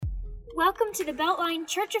Welcome to the Beltline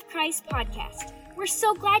Church of Christ podcast. We're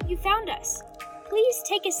so glad you found us. Please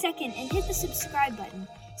take a second and hit the subscribe button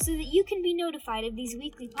so that you can be notified of these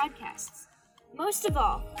weekly podcasts. Most of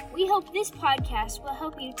all, we hope this podcast will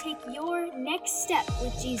help you take your next step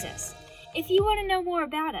with Jesus. If you want to know more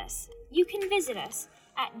about us, you can visit us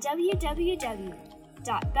at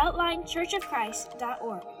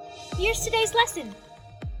www.beltlinechurchofchrist.org. Here's today's lesson.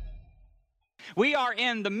 We are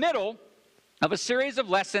in the middle of a series of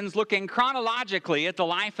lessons looking chronologically at the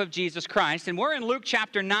life of Jesus Christ. And we're in Luke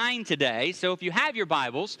chapter 9 today. So if you have your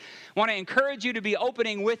Bibles, I want to encourage you to be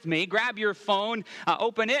opening with me. Grab your phone,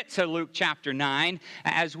 open it to Luke chapter 9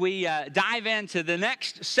 as we dive into the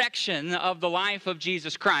next section of the life of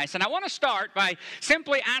Jesus Christ. And I want to start by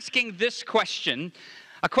simply asking this question,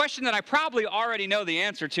 a question that I probably already know the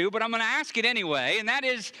answer to, but I'm going to ask it anyway. And that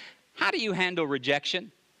is, how do you handle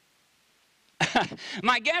rejection?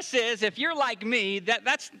 My guess is, if you're like me,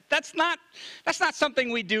 that's not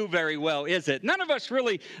something we do very well, is it? None of us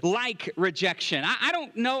really like rejection. I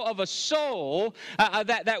don't know of a soul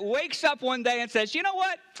that wakes up one day and says, you know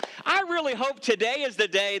what? I really hope today is the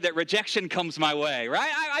day that rejection comes my way,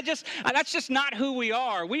 right? That's just not who we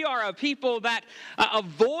are. We are a people that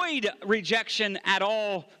avoid rejection at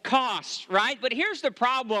all costs, right? But here's the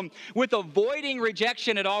problem with avoiding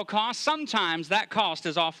rejection at all costs. Sometimes that cost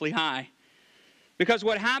is awfully high. Because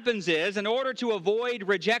what happens is, in order to avoid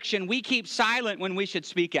rejection, we keep silent when we should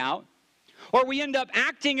speak out. Or we end up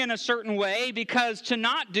acting in a certain way because to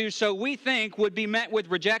not do so we think would be met with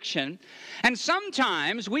rejection. And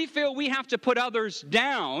sometimes we feel we have to put others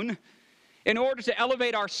down in order to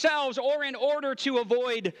elevate ourselves or in order to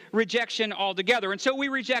avoid rejection altogether. And so we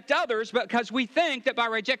reject others because we think that by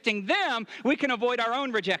rejecting them, we can avoid our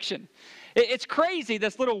own rejection. It's crazy,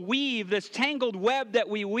 this little weave, this tangled web that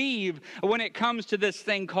we weave when it comes to this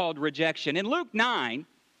thing called rejection. In Luke 9,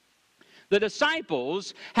 the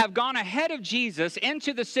disciples have gone ahead of Jesus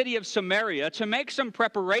into the city of Samaria to make some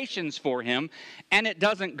preparations for him, and it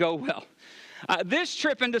doesn't go well. This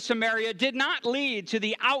trip into Samaria did not lead to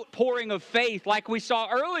the outpouring of faith like we saw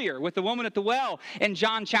earlier with the woman at the well in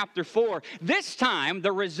John chapter 4. This time,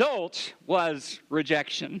 the result was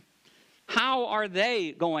rejection. How are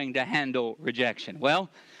they going to handle rejection? Well,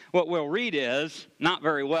 what we'll read is not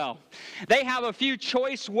very well. They have a few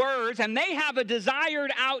choice words, and they have a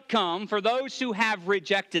desired outcome for those who have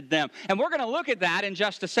rejected them. And we're going to look at that in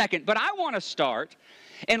just a second. But I want to start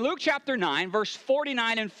in Luke chapter 9, verse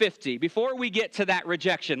 49 and 50, before we get to that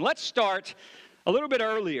rejection. Let's start a little bit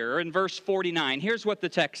earlier in verse 49. Here's what the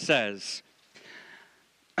text says.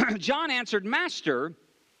 John answered, "Master,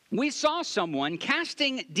 we saw someone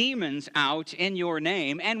casting demons out in your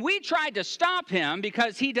name, and we tried to stop him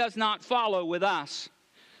because he does not follow with us."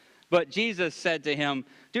 But Jesus said to him,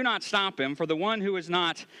 "Do not stop him, for the one who is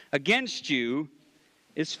not against you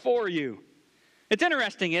is for you." It's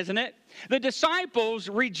interesting, isn't it? The disciples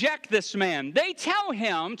reject this man. They tell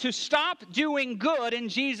him to stop doing good in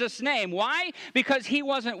Jesus' name. Why? Because he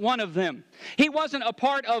wasn't one of them. He wasn't a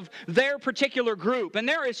part of their particular group. And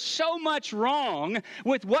there is so much wrong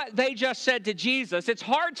with what they just said to Jesus. It's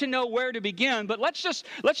hard to know where to begin, but let's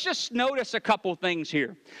just notice a couple things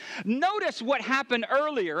here. Notice what happened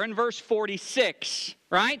earlier in verse 46.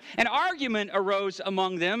 Right? An argument arose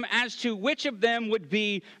among them as to which of them would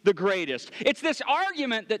be the greatest. It's this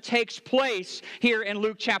argument that takes place here in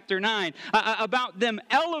Luke chapter 9 about them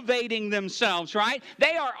elevating themselves, right?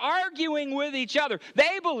 They are arguing with each other.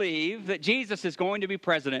 They believe that Jesus is going to be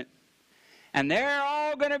president. And they're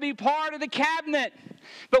all going to be part of the cabinet.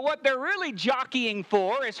 But what they're really jockeying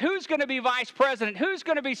for is who's going to be vice president, who's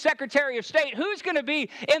going to be secretary of state, who's going to be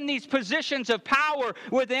in these positions of power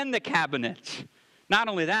within the cabinet. Not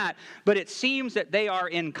only that, but it seems that they are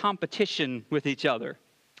in competition with each other.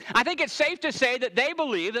 I think it's safe to say that they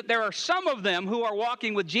believe that there are some of them who are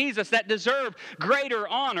walking with Jesus that deserve greater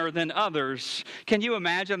honor than others. Can you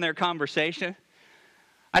imagine their conversation?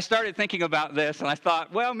 I started thinking about this, and I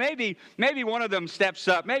thought, well, maybe one of them steps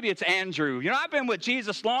up. Maybe it's Andrew. You know, I've been with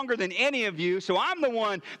Jesus longer than any of you, so I'm the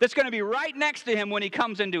one that's going to be right next to him when he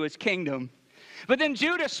comes into his kingdom. But then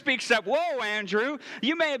Judas speaks up, "Whoa, Andrew,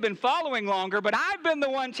 you may have been following longer, but I've been the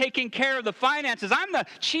one taking care of the finances. I'm the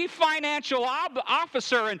chief financial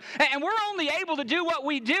officer, and we're only able to do what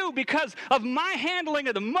we do because of my handling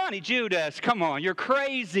of the money." Judas, come on, you're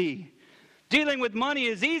crazy. Dealing with money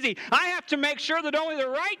is easy. I have to make sure that only the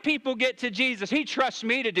right people get to Jesus. He trusts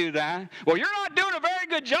me to do that. Well, you're not doing a very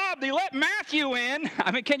good job. They let Matthew in.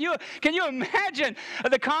 I mean, can you imagine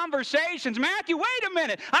the conversations? Matthew, wait a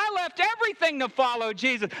minute. I left everything to follow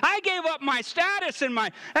Jesus. I gave up my status and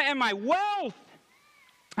my wealth.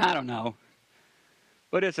 I don't know.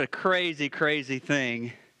 But it's a crazy, crazy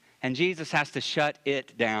thing. And Jesus has to shut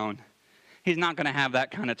it down. He's not going to have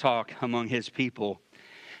that kind of talk among his people.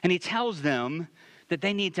 And he tells them that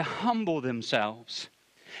they need to humble themselves.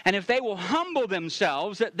 And if they will humble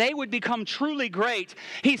themselves, that they would become truly great.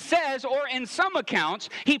 He says, or in some accounts,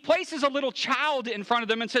 he places a little child in front of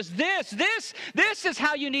them and says, this is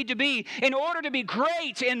how you need to be in order to be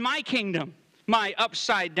great in my kingdom, my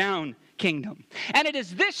upside down kingdom. And it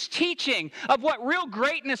is this teaching of what real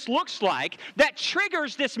greatness looks like that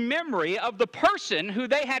triggers this memory of the person who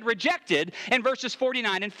they had rejected in verses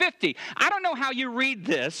 49 and 50. I don't know how you read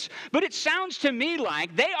this, but it sounds to me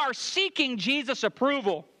like they are seeking Jesus'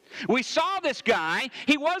 approval. We saw this guy.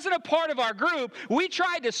 He wasn't a part of our group. We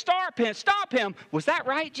tried to stop him. Was that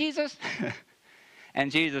right, Jesus?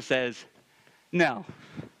 And Jesus says, no,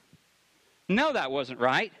 that wasn't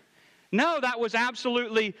right. No, that was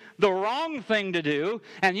absolutely the wrong thing to do.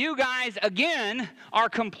 And you guys, again, are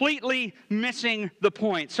completely missing the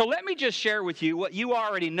point. So let me just share with you what you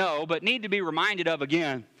already know, but need to be reminded of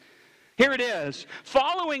again. Here it is.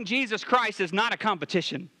 Following Jesus Christ is not a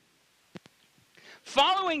competition.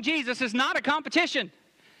 Following Jesus is not a competition.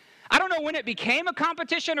 I don't know when it became a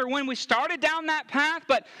competition or when we started down that path,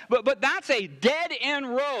 but that's a dead-end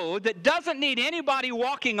road that doesn't need anybody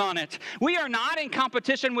walking on it. We are not in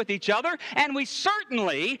competition with each other, and we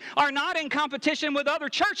certainly are not in competition with other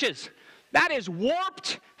churches. That is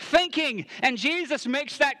warped thinking, and Jesus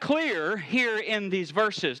makes that clear here in these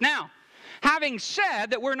verses. Now, having said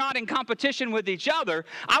that we're not in competition with each other,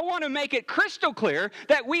 I want to make it crystal clear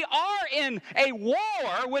that we are in a war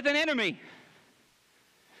with an enemy.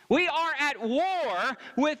 We are at war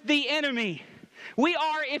with the enemy. We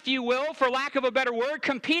are, if you will, for lack of a better word,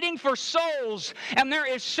 competing for souls, and there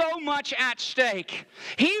is so much at stake.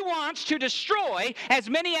 He wants to destroy as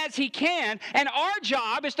many as he can, and our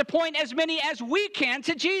job is to point as many as we can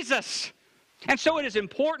to Jesus. And so it is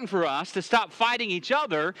important for us to stop fighting each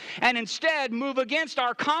other and instead move against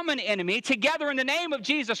our common enemy together in the name of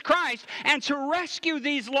Jesus Christ and to rescue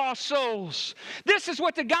these lost souls. This is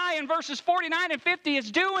what the guy in verses 49 and 50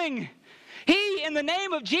 is doing. He, in the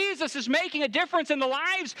name of Jesus, is making a difference in the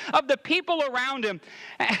lives of the people around him.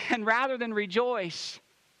 And rather than rejoice,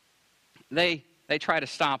 they try to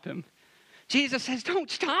stop him. Jesus says,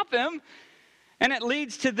 don't stop him. And it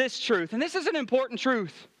leads to this truth. And this is an important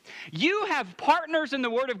truth. You have partners in the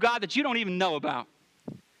Word of God that you don't even know about.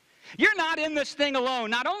 You're not in this thing alone.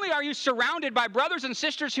 Not only are you surrounded by brothers and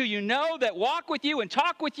sisters who you know that walk with you and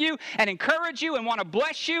talk with you and encourage you and want to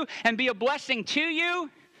bless you and be a blessing to you,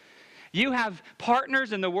 you have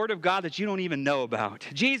partners in the Word of God that you don't even know about.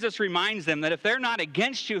 Jesus reminds them that if they're not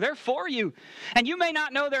against you, they're for you. And you may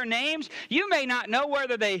not know their names. You may not know where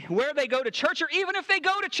they go to church or even if they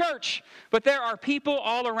go to church. But there are people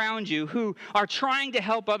all around you who are trying to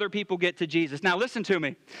help other people get to Jesus. Now listen to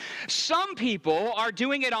me. Some people are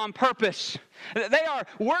doing it on purpose. They are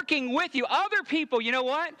working with you. Other people, you know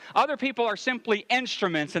what? Other people are simply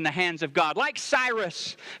instruments in the hands of God. Like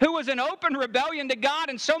Cyrus, who was in open rebellion to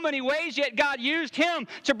God in so many ways, yet God used him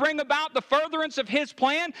to bring about the furtherance of his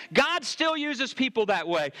plan. God still uses people that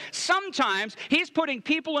way. Sometimes he's putting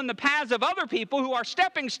people in the paths of other people who are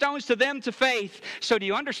stepping stones to them to faith. So do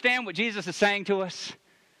you understand what Jesus is saying to us?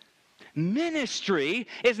 Ministry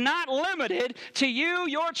is not limited to you,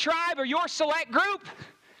 your tribe, or your select group.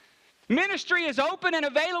 Ministry is open and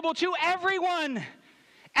available to everyone.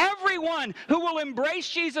 Everyone who will embrace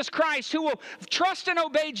Jesus Christ, who will trust and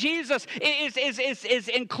obey Jesus, is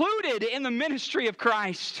included in the ministry of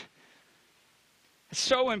Christ. It's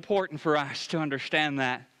so important for us to understand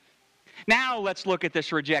that. Now let's look at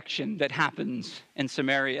this rejection that happens in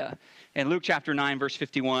Samaria. In Luke chapter 9, verse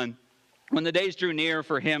 51, when the days drew near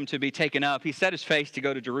for him to be taken up, he set his face to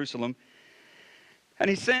go to Jerusalem. And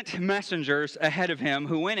he sent messengers ahead of him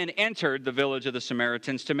who went and entered the village of the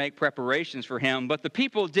Samaritans to make preparations for him. But the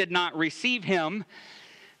people did not receive him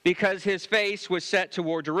because his face was set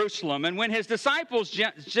toward Jerusalem. And when his disciples,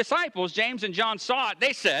 James and John, saw it,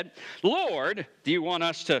 they said, Lord, do you want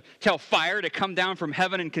us to tell fire to come down from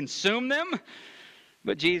heaven and consume them?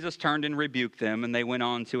 But Jesus turned and rebuked them, and they went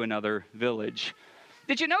on to another village.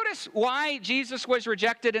 Did you notice why Jesus was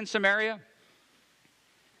rejected in Samaria?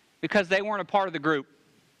 Because they weren't a part of the group.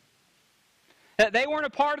 They weren't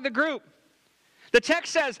a part of the group. The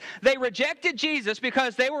text says they rejected Jesus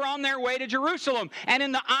because they were on their way to Jerusalem. And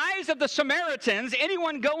in the eyes of the Samaritans,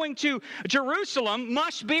 anyone going to Jerusalem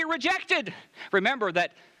must be rejected. Remember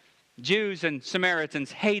that Jews and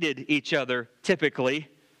Samaritans hated each other typically.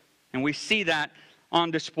 And we see that on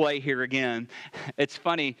display here again. It's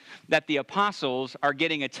funny that the apostles are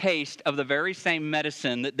getting a taste of the very same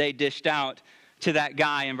medicine that they dished out to that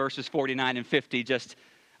guy in verses 49 and 50 just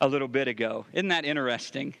a little bit ago. Isn't that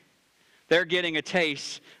interesting? They're getting a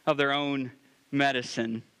taste of their own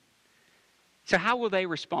medicine. So how will they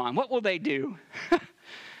respond? What will they do?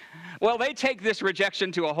 Well, they take this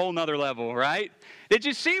rejection to a whole nother level, right? Did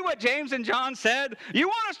you see what James and John said? You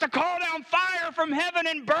want us to call down fire from heaven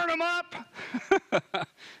and burn them up?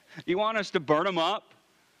 You want us to burn them up?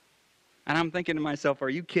 And I'm thinking to myself, are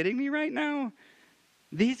you kidding me right now?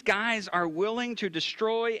 These guys are willing to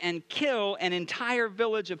destroy and kill an entire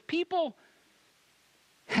village of people.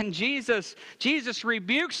 And Jesus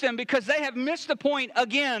rebukes them because they have missed the point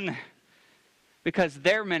again. Because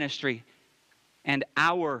their ministry and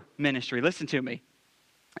our ministry, listen to me,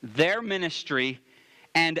 their ministry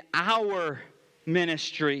and our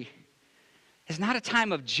ministry is not a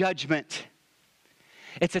time of judgment.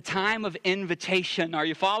 It's a time of invitation. Are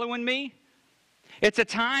you following me? It's a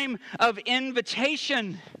time of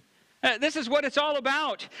invitation. This is what it's all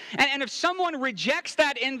about. And if someone rejects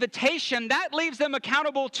that invitation, that leaves them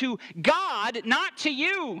accountable to God, not to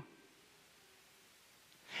you.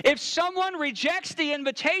 If someone rejects the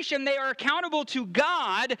invitation, they are accountable to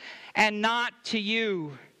God and not to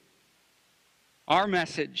you. Our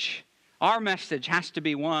message has to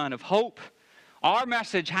be one of hope. Our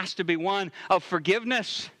message has to be one of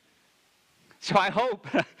forgiveness. So I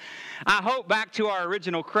hope back to our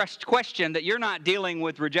original question that you're not dealing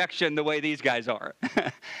with rejection the way these guys are.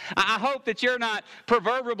 I hope that you're not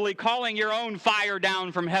proverbially calling your own fire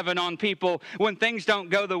down from heaven on people when things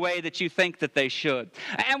don't go the way that you think that they should.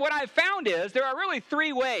 And what I've found is there are really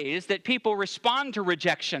three ways that people respond to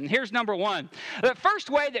rejection. Here's number one. The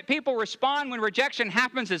first way that people respond when rejection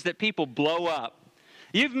happens is that people blow up.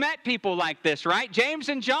 You've met people like this, right? James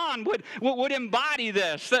and John would embody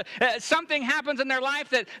this. Something happens in their life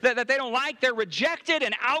that they don't like. They're rejected,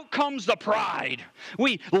 and out comes the pride.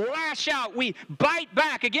 We lash out. We bite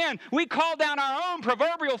back. Again, we call down our own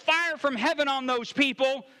proverbial fire from heaven on those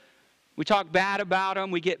people. We talk bad about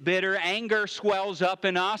them. We get bitter. Anger swells up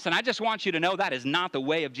in us. And I just want you to know that is not the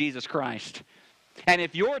way of Jesus Christ. And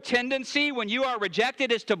if your tendency when you are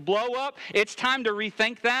rejected is to blow up, it's time to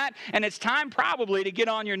rethink that. And it's time probably to get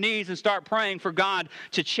on your knees and start praying for God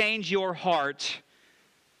to change your heart.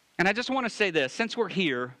 And I just want to say this, since we're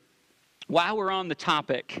here, while we're on the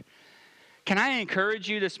topic, can I encourage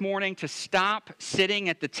you this morning to stop sitting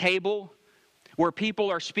at the table where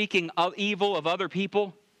people are speaking evil of other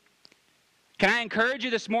people? Can I encourage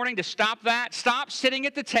you this morning to stop that? Stop sitting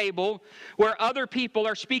at the table where other people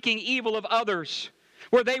are speaking evil of others,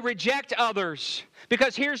 where they reject others.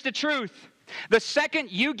 Because here's the truth. The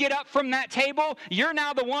second you get up from that table, you're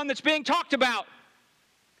now the one that's being talked about.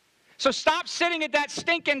 So stop sitting at that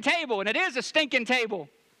stinking table, and it is a stinking table.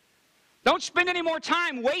 Don't spend any more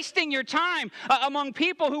time wasting your time among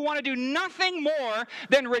people who want to do nothing more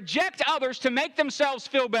than reject others to make themselves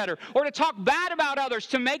feel better or to talk bad about others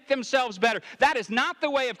to make themselves better. That is not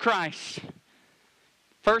the way of Christ.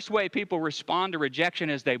 First way people respond to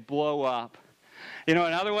rejection is they blow up. You know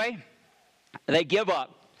another way? They give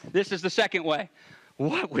up. This is the second way.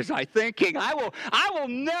 What was I thinking? I will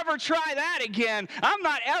never try that again. I'm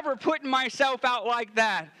not ever putting myself out like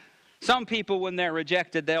that. Some people, when they're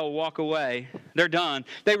rejected, they'll walk away. They're done.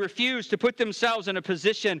 They refuse to put themselves in a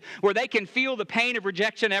position where they can feel the pain of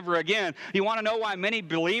rejection ever again. You want to know why many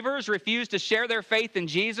believers refuse to share their faith in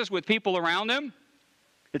Jesus with people around them?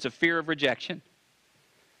 It's a fear of rejection.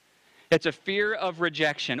 It's a fear of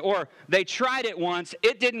rejection. Or they tried it once,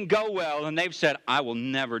 it didn't go well, and they've said, I will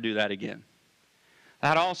never do that again.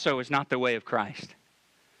 That also is not the way of Christ.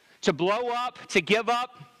 To blow up, to give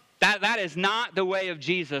up, that is not the way of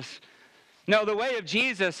Jesus. No, the way of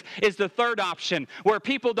Jesus is the third option, where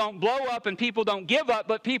people don't blow up and people don't give up,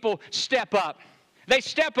 but people step up. They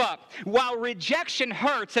step up. While rejection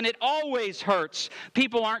hurts, and it always hurts,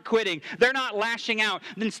 people aren't quitting. They're not lashing out.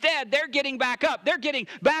 Instead, they're getting back up. They're getting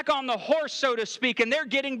back on the horse, so to speak, and they're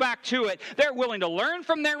getting back to it. They're willing to learn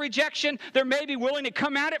from their rejection. They're maybe willing to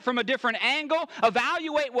come at it from a different angle,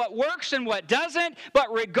 evaluate what works and what doesn't,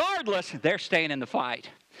 but regardless, they're staying in the fight.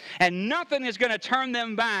 And nothing is going to turn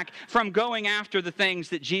them back from going after the things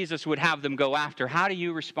that Jesus would have them go after. How do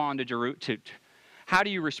you respond to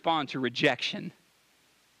rejection?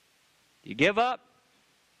 Do you give up?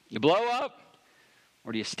 You blow up?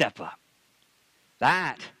 Or do you step up?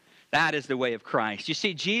 That is the way of Christ. You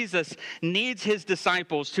see, Jesus needs his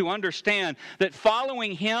disciples to understand that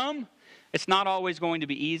following him, it's not always going to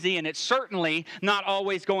be easy, and it's certainly not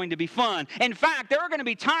always going to be fun. In fact, there are going to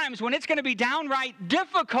be times when it's going to be downright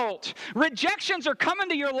difficult. Rejections are coming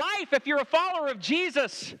to your life if you're a follower of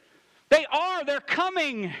Jesus. They're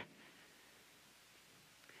coming.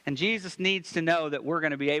 And Jesus needs to know that we're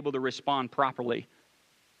going to be able to respond properly.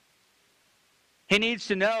 He needs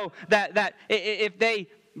to know that if they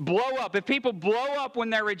blow up, if people blow up when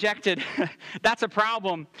they're rejected, that's a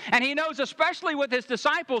problem. And he knows, especially with his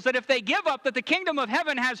disciples, that if they give up, that the kingdom of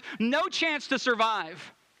heaven has no chance to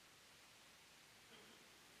survive.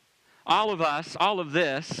 All of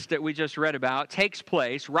this that we just read about takes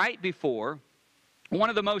place right before one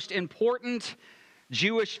of the most important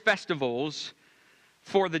Jewish festivals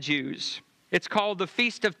for the Jews. It's called the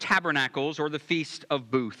Feast of Tabernacles, or the Feast of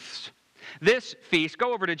Booths. This feast,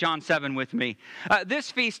 go over to John 7 with me.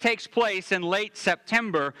 This feast takes place in late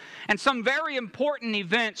September, and some very important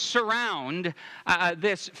events surround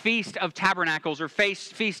this Feast of Tabernacles, or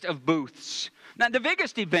Feast of Booths. Now, the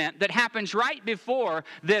biggest event that happens right before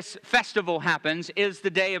this festival happens is the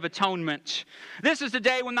Day of Atonement. This is the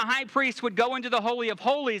day when the high priest would go into the Holy of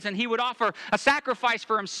Holies, and he would offer a sacrifice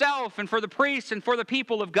for himself and for the priests and for the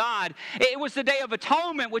people of God. It was the Day of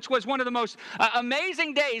Atonement, which was one of the most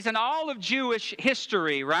amazing days in all of Jewish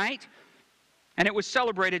history, right? And it was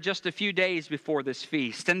celebrated just a few days before this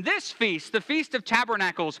feast. And this feast, the Feast of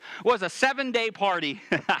Tabernacles, was a 7-day party.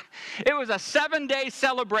 It was a 7-day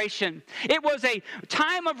celebration. It was a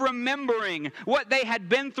time of remembering what they had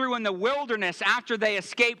been through in the wilderness after they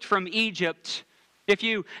escaped from Egypt. If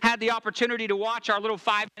you had the opportunity to watch our little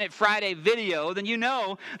 5-Minute Friday video, then you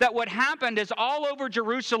know that what happened is all over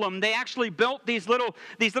Jerusalem, they actually built these little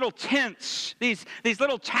tents, these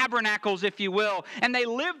little tabernacles, if you will, and they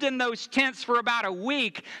lived in those tents for about a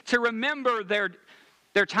week to remember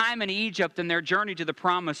their time in Egypt and their journey to the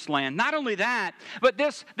Promised Land. Not only that, but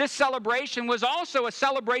this celebration was also a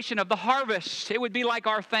celebration of the harvest. It would be like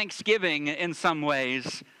our Thanksgiving in some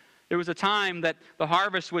ways. There was a time that the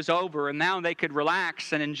harvest was over, and now they could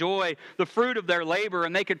relax and enjoy the fruit of their labor,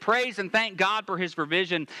 and they could praise and thank God for his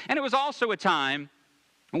provision. And it was also a time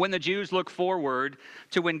when the Jews looked forward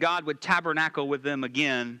to when God would tabernacle with them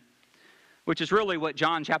again, which is really what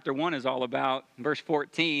John chapter 1 is all about. Verse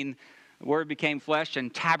 14, the Word became flesh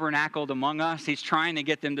and tabernacled among us. He's trying to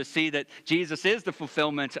get them to see that Jesus is the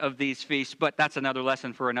fulfillment of these feasts, but that's another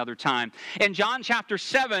lesson for another time. In John chapter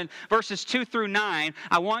 7, verses 2 through 9,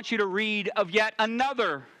 I want you to read of yet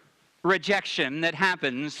another rejection that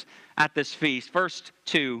happens at this feast. Verse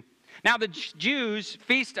 2, now the Jews'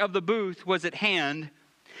 feast of the booth was at hand,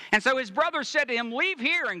 and so his brothers said to him, leave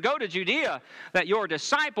here and go to Judea, that your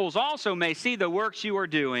disciples also may see the works you are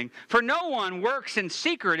doing. For no one works in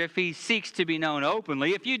secret if he seeks to be known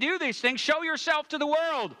openly. If you do these things, show yourself to the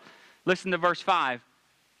world. Listen to verse 5.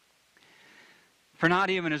 For not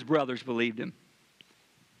even his brothers believed him.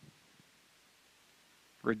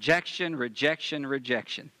 Rejection, rejection,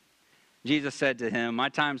 rejection. Jesus said to him, my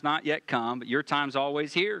time's not yet come, but your time's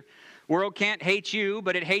always here. World can't hate you,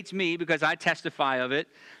 but it hates me because I testify of it,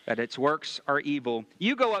 that its works are evil.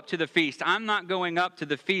 You go up to the feast. I'm not going up to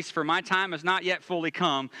the feast, for my time has not yet fully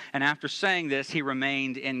come. And after saying this, he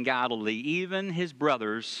remained in Galilee. Even his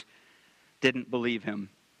brothers didn't believe him.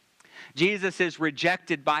 Jesus is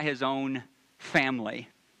rejected by his own family.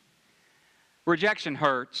 Rejection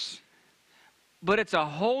hurts, but it's a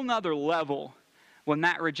whole nother level when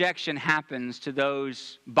that rejection happens to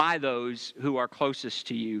those who are closest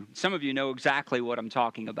to you. Some of you know exactly what I'm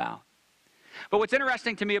talking about. But what's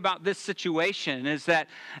interesting to me about this situation is that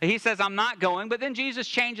he says, I'm not going, but then Jesus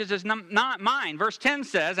changes his mind. Verse 10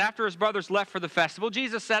 says, after his brothers left for the festival,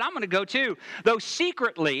 Jesus said, I'm going to go too, though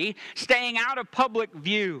secretly staying out of public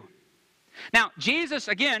view. Now, Jesus,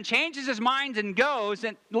 again, changes his mind and goes,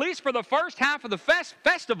 and at least for the first half of the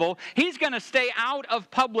festival, he's going to stay out of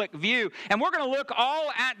public view. And we're going to look all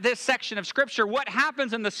at this section of Scripture, what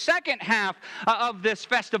happens in the second half of this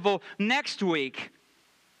festival next week.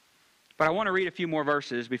 But I want to read a few more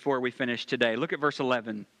verses before we finish today. Look at verse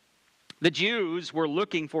 11. The Jews were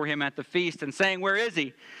looking for him at the feast and saying, where is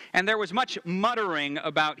he? And there was much muttering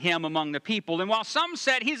about him among the people. And while some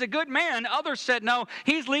said, he's a good man, others said, no,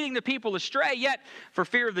 he's leading the people astray. Yet, for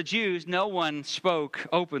fear of the Jews, no one spoke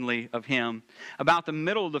openly of him. About the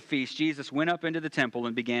middle of the feast, Jesus went up into the temple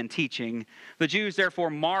and began teaching. The Jews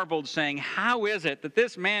therefore marveled, saying, how is it that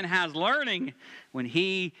this man has learning when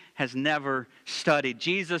he has never studied?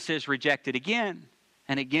 Jesus is rejected again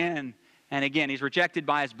and again. And again, he's rejected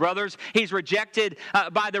by his brothers. He's rejected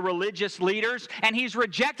by the religious leaders. And he's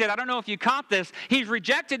rejected, I don't know if you caught this, he's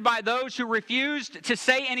rejected by those who refused to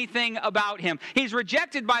say anything about him. He's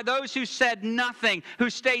rejected by those who said nothing, who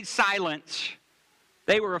stayed silent.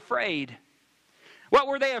 They were afraid. What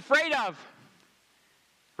were they afraid of?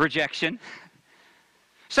 Rejection.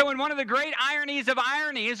 So in one of the great ironies of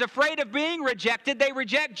irony is afraid of being rejected, they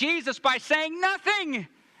reject Jesus by saying nothing.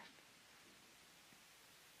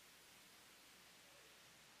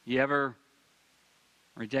 You ever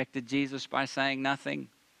rejected Jesus by saying nothing?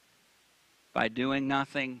 By doing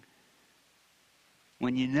nothing?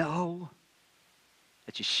 When you know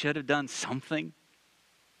that you should have done something?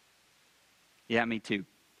 Yeah, me too.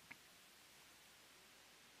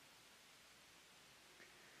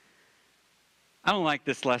 I don't like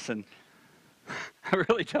this lesson. I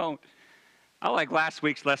really don't. I like last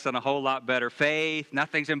week's lesson a whole lot better. Faith,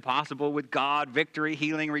 nothing's impossible with God, victory,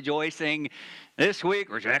 healing, rejoicing. This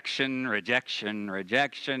week, rejection, rejection,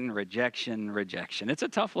 rejection, rejection, rejection. It's a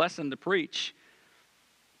tough lesson to preach.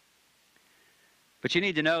 But you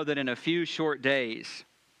need to know that in a few short days,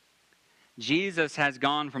 Jesus has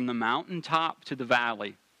gone from the mountaintop to the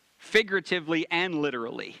valley, figuratively and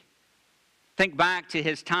literally. Think back to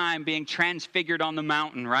his time being transfigured on the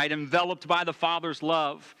mountain, right? Enveloped by the Father's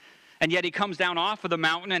love. And yet he comes down off of the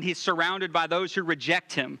mountain and he's surrounded by those who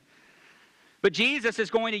reject him. But Jesus is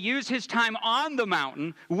going to use his time on the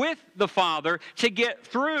mountain with the Father to get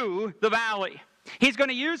through the valley. He's going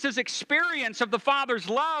to use his experience of the Father's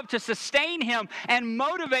love to sustain him and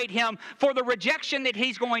motivate him for the rejection that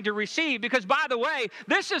he's going to receive. Because, by the way,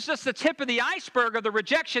 this is just the tip of the iceberg of the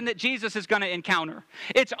rejection that Jesus is going to encounter.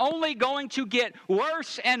 It's only going to get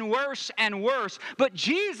worse and worse and worse. But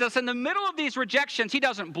Jesus, in the middle of these rejections, he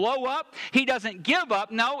doesn't blow up. He doesn't give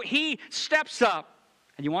up. No, he steps up.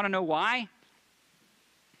 And you want to know why?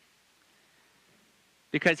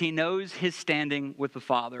 Because he knows his standing with the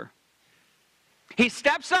Father. He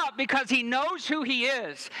steps up because he knows who he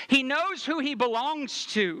is. He knows who he belongs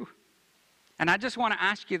to. And I just want to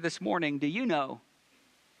ask you this morning, do you know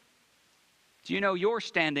you're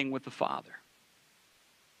standing with the Father?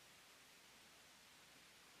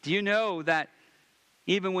 Do you know that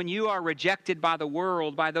even when you are rejected by the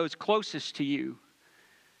world, by those closest to you,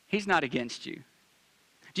 he's not against you?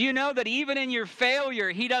 Do you know that even in your failure,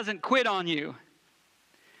 he doesn't quit on you?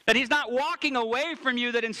 That he's not walking away from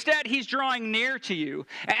you, that instead he's drawing near to you.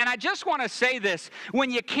 And I just want to say this. When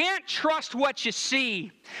you can't trust what you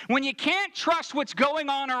see, when you can't trust what's going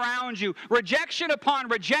on around you, rejection upon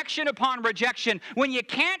rejection upon rejection, when you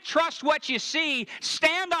can't trust what you see,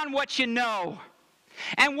 stand on what you know.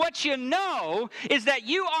 And what you know is that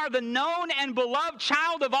you are the known and beloved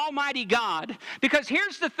child of Almighty God. Because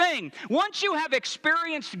here's the thing. Once you have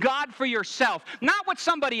experienced God for yourself, not what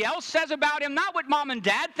somebody else says about him, not what mom and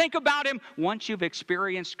dad think about him, once you've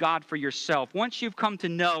experienced God for yourself, once you've come to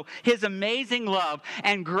know his amazing love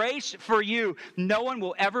and grace for you, no one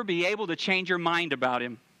will ever be able to change your mind about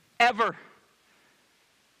him. Ever.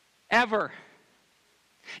 Ever.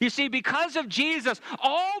 You see, because of Jesus,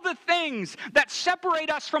 all the things that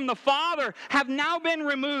separate us from the Father have now been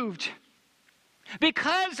removed.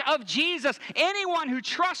 Because of Jesus, anyone who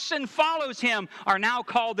trusts and follows him are now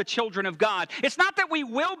called the children of God. It's not that we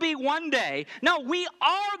will be one day. No, we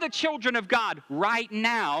are the children of God right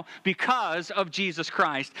now because of Jesus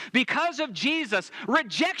Christ. Because of Jesus,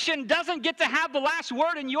 rejection doesn't get to have the last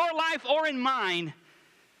word in your life or in mine.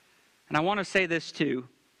 And I want to say this too.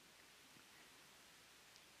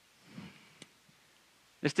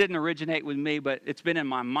 This didn't originate with me, but it's been in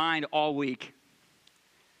my mind all week.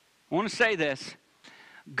 I want to say this.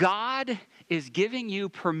 God is giving you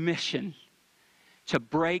permission to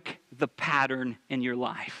break the pattern in your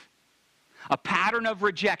life. A pattern of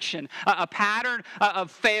rejection, a pattern of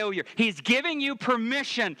failure. He's giving you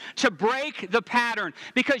permission to break the pattern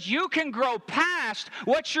because you can grow past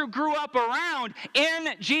what you grew up around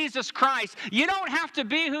in Jesus Christ. You don't have to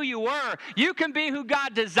be who you were. You can be who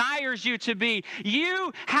God desires you to be.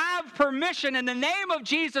 You have permission in the name of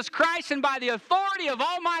Jesus Christ and by the authority of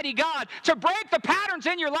Almighty God to break the patterns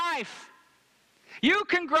in your life. You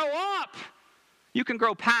can grow up. You can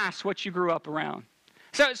grow past what you grew up around.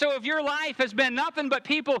 So if your life has been nothing but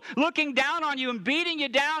people looking down on you and beating you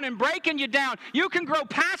down and breaking you down, you can grow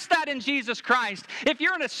past that in Jesus Christ. If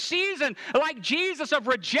you're in a season like Jesus of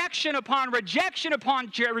rejection upon rejection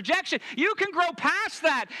upon rejection, you can grow past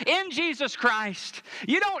that in Jesus Christ.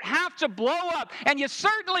 You don't have to blow up, and you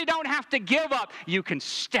certainly don't have to give up. You can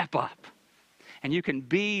step up. And you can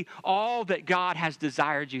be all that God has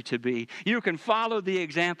desired you to be. You can follow the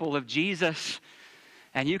example of Jesus.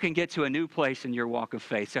 And you can get to a new place in your walk of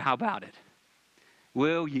faith. So how about it?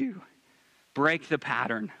 Will you break the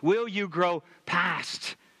pattern? Will you grow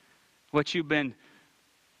past what you've been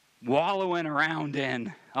wallowing around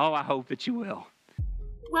in? Oh, I hope that you will.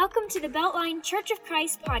 Welcome to the Beltline Church of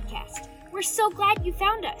Christ podcast. We're so glad you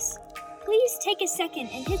found us. Please take a second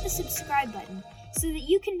and hit the subscribe button so that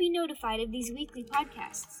you can be notified of these weekly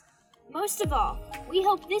podcasts. Most of all, we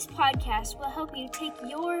hope this podcast will help you take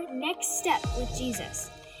your next step with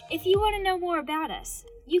Jesus. If you want to know more about us,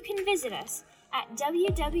 you can visit us at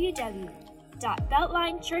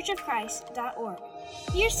www.beltlinechurchofchrist.org.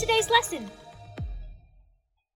 Here's today's lesson.